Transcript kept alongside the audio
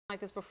like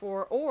this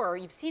before, or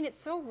you've seen it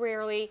so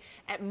rarely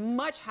at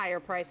much higher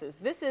prices.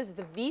 This is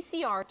the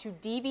VCR to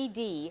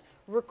DVD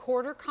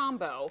recorder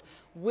combo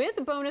with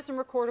bonus and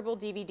recordable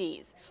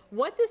DVDs.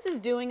 What this is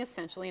doing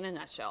essentially in a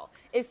nutshell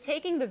is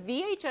taking the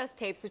VHS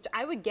tapes, which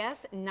I would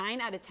guess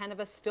 9 out of 10 of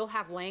us still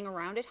have laying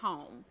around at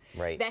home,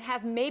 that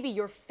have maybe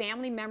your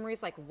family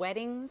memories like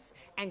weddings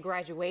and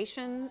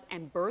graduations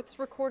and births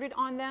recorded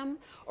on them,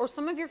 or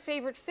some of your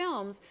favorite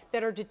films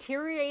that are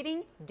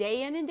deteriorating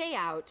day in and day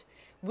out.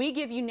 We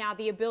give you now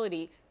the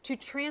ability to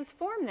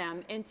transform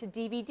them into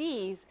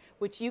DVDs,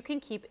 which you can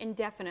keep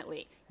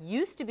indefinitely.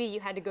 Used to be you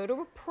had to go to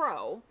a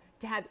pro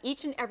to have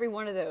each and every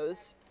one of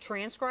those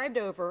transcribed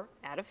over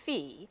at a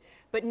fee,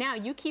 but now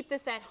you keep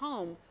this at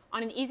home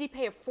on an easy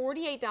pay of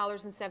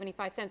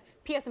 $48.75.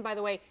 P.S. and by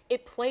the way,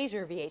 it plays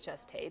your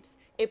VHS tapes,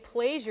 it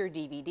plays your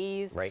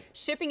DVDs.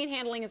 Shipping and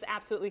handling is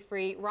absolutely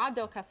free. Rob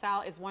Del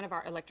Casal is one of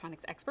our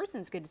electronics experts,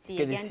 and it's good to see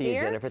you again, dear. Good to see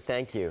you, Jennifer.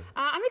 Thank you.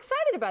 I'm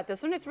excited about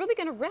this one. It's really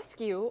going to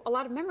rescue a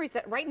lot of memories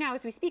that right now,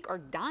 as we speak, are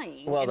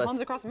dying in homes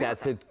across America.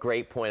 That's a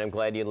great point. I'm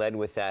glad you led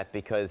with that,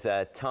 because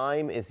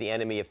time is the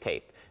enemy of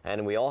tape.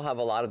 And we all have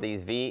a lot of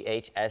these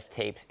VHS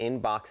tapes in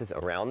boxes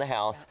around the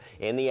house,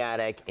 in the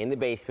attic, in the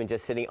basement,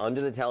 just sitting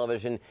under the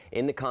television,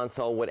 in the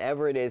console,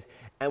 whatever it is.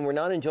 And we're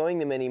not enjoying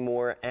them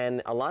anymore.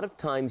 And a lot of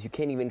times you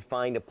can't even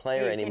find a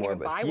player anymore. You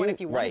can't even buy one if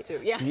you wanted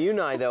to. Yeah.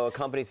 Funai, though, a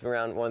company's been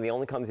around, one of the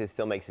only companies that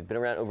still makes it. It's been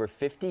around over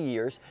 50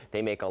 years.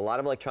 They make a lot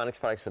of electronics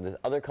products for the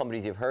other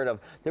companies you've heard of.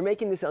 They're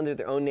making this under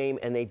their own name,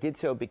 and they did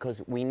so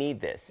because we need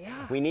this.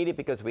 We need it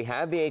because we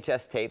have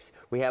VHS tapes.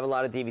 We have a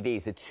lot of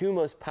DVDs, the two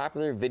most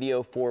popular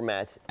video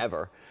formats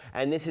ever.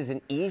 And this is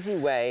an easy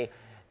way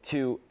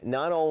to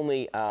not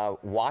only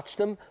watch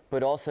them,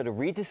 but also to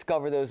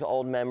rediscover those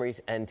old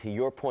memories, and to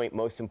your point,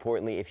 most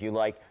importantly, if you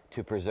like,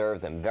 to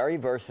preserve them. Very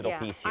versatile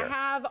piece here. I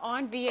have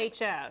on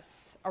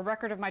VHS a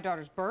record of my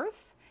daughter's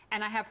birth,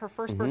 and I have her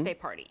first birthday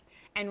party.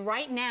 And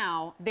right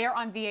now, they're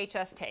on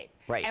VHS tape.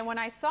 And when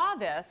I saw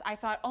this, I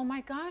thought, oh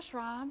my gosh,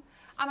 Rob,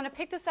 I'm going to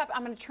pick this up,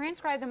 I'm going to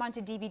transcribe them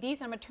onto DVDs,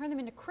 and I'm going to turn them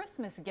into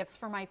Christmas gifts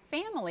for my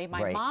family,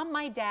 my mom,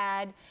 my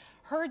dad,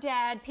 her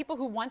dad, people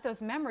who want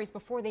those memories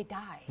before they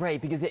die.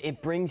 Because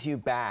it brings you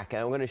back.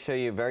 And I'm going to show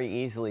you very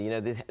easily, you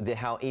know,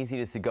 how easy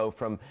it is to go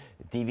from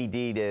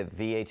DVD to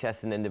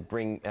VHS, and then to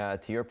bring, to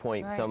your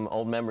point, some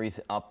old memories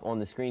up on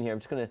the screen here. I'm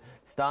just going to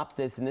stop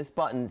this, and this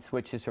button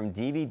switches from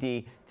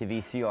DVD to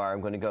VCR. I'm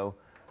going to go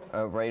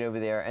right over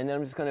there, and then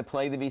I'm just going to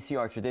play the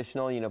VCR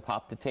traditional, you know,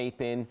 pop the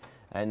tape in,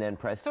 and then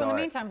press start. So in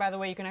the meantime, by the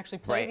way, you can actually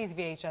play these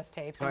VHS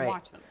tapes and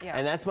watch them.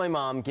 And that's my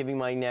mom giving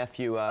my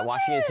nephew,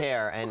 washing his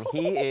hair, and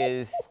he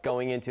is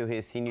going into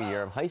his senior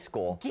year of high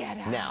school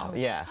now.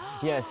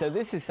 So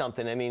this is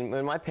something, I mean,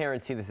 when my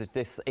parents see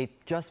this,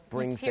 it just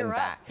brings them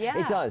back.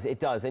 It does,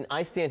 it does. And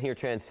I stand here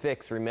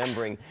transfixed,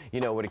 remembering,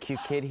 you know, what a cute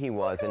kid he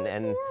was. And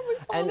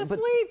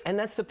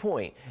that's the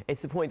point.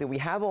 It's the point that we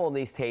have all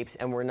these tapes,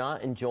 and we're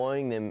not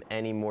enjoying them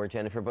anymore,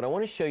 Jennifer. But I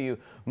want to show you,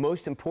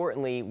 most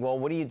importantly, well,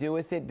 what do you do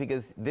with it?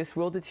 Because this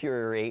will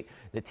deteriorate,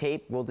 the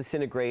tape will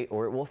disintegrate,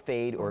 or it will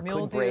fade, or it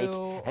could break,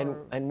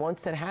 and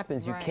once that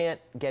happens, you can't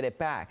get it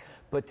back.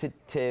 But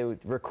to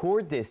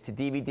record this to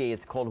DVD,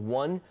 it's called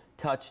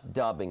one-touch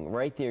dubbing.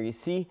 Right there, you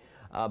see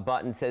a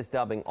button says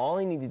dubbing. All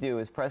I need to do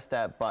is press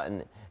that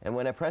button, and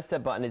when I press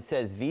that button, it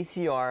says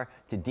VCR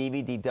to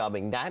DVD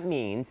dubbing. That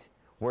means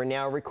we're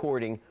now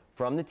recording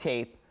from the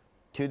tape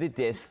to the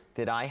disc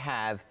that I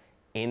have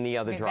in the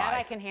other drive. That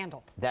I can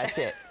handle. That's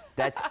it.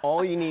 That's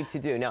all you need to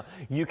do. Now,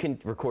 you can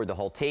record the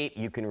whole tape.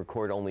 You can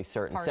record only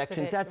certain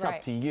sections. That's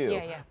up to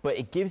you. But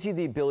it gives you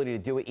the ability to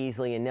do it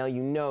easily, and now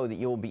you know that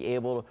you'll be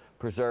able to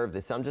preserve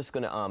this. I'm just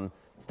going to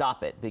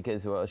stop it,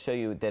 because I'll show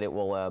you that it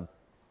will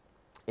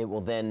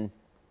then...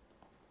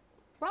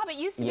 Rob, it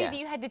used to be that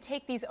you had to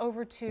take these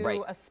over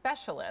to a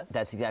specialist.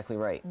 That's exactly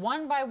right.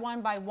 One by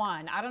one by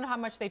one. I don't know how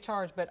much they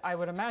charge, but I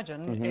would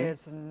imagine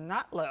it's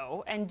not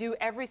low. And do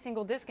every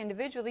single disc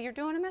individually. You're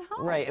doing them at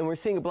home. And we're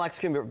seeing a black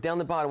screen, but down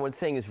the bottom, what it's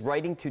saying is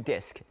writing to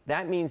disc.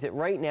 That means that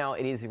right now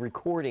it is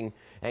recording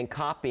and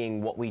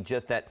copying what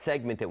that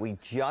segment that we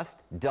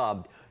just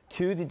dubbed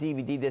to the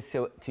DVD disc.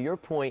 So to your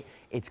point,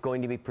 it's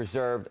going to be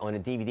preserved on a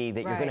DVD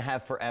that you're going to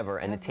have forever,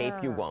 and the tape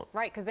you won't.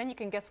 Because then you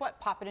can, guess what,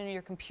 pop it into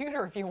your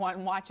computer if you want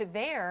and watch it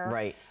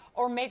there.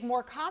 Or make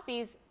more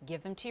copies,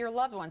 give them to your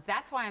loved ones.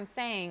 That's why I'm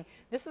saying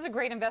this is a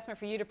great investment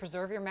for you to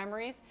preserve your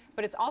memories,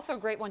 but it's also a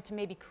great one to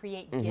maybe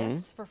create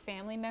gifts for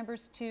family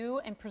members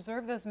too, and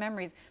preserve those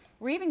memories.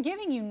 We're even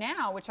giving you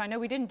now, which I know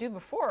we didn't do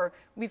before,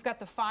 we've got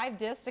the 5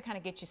 discs to kind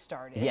of get you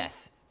started.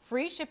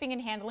 Free shipping and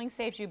handling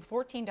saves you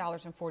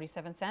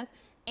 $14.47,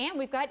 and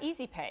we've got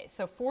easy pay.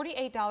 So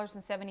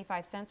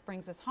 $48.75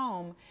 brings us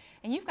home,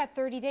 and you've got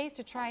 30 days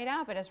to try it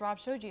out. But as Rob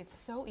showed you, it's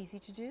so easy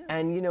to do.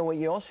 And you know what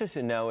you also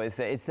should know is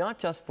that it's not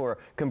just for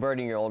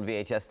converting your old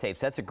VHS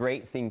tapes. That's a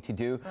great thing to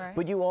do,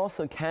 but you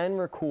also can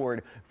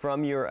record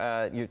from your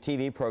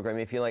TV program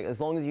if you like, as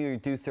long as you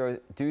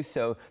do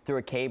so through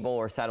a cable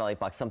or satellite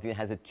box, something that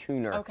has a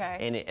tuner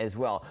in it as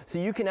well. So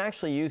you can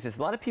actually use this.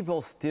 A lot of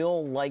people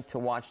still like to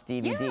watch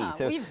DVD.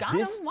 So got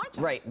them, watch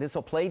them. Right, this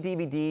will play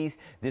DVDs,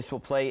 this will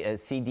play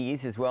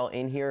CDs as well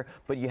in here,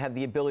 but you have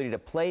the ability to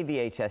play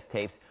VHS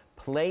tapes,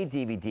 play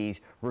DVDs,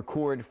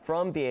 record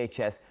from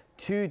VHS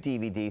to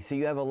DVD. So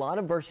you have a lot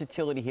of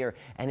versatility here,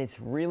 and it's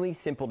really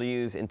simple to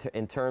use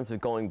in terms of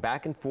going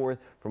back and forth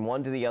from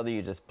one to the other.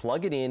 You just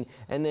plug it in,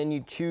 and then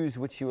you choose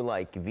which you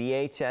like,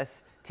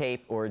 VHS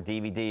tape or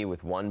DVD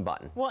with one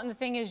button. Well, and the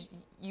thing is,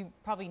 you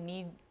probably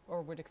need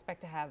or would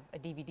expect to have a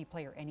DVD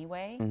player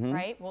anyway,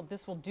 right? Well,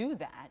 this will do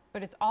that,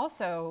 but it's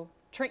also,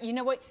 you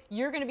know what?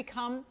 You're going to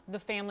become the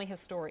family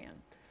historian.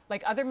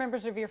 Like other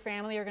members of your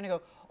family are going to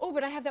go, oh,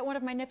 but I have that one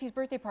of my nephew's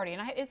birthday party,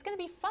 and it's going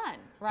to be fun,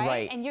 right?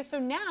 Right. And so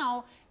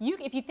now,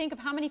 if you think of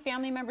how many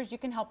family members you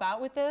can help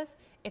out with this,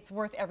 it's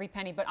worth every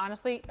penny. But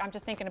honestly, I'm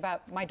just thinking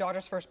about my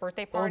daughter's first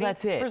birthday party. Well,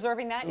 that's it.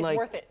 Preserving that is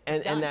worth it.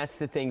 And that's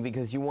the thing,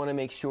 because you want to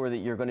make sure that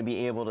you're going to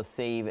be able to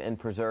save and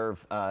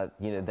preserve,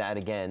 you know, that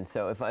again.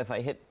 So if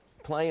I hit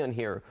play on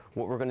here,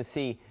 what we're going to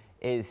see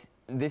is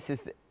this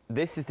is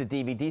the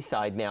DVD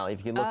side now.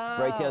 If you look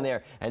right down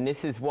there, and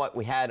this is what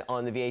we had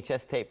on the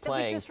VHS tape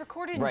playing. That we just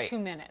recorded in 2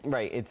 minutes.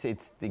 Right, it's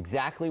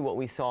exactly what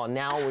we saw.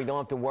 Now we don't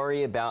have to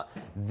worry about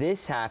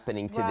this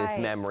happening to this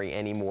memory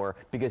anymore,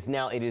 because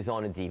now it is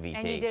on a DVD.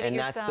 And you did it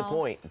yourself, that's the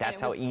point. That's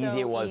how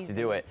easy it was to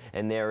do it.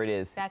 And there it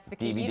is. That's the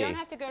key. DVD. You don't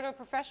have to go to a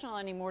professional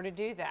anymore to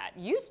do that.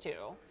 Used to.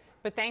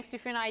 But thanks to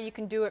Funai, you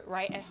can do it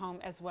right at home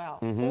as well.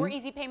 4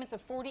 easy payments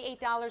of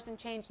 $48 and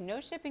change, no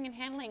shipping and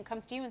handling,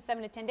 comes to you in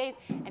 7 to 10 days,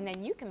 and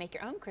then you can make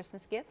your own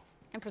Christmas gifts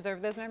and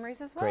preserve those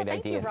memories as well. Great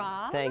idea. Thank you,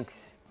 Rob.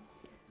 Thanks.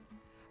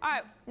 All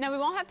right, now we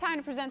won't have time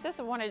to present this.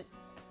 I want to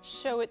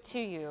show it to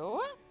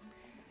you.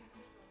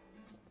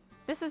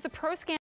 This is the ProScan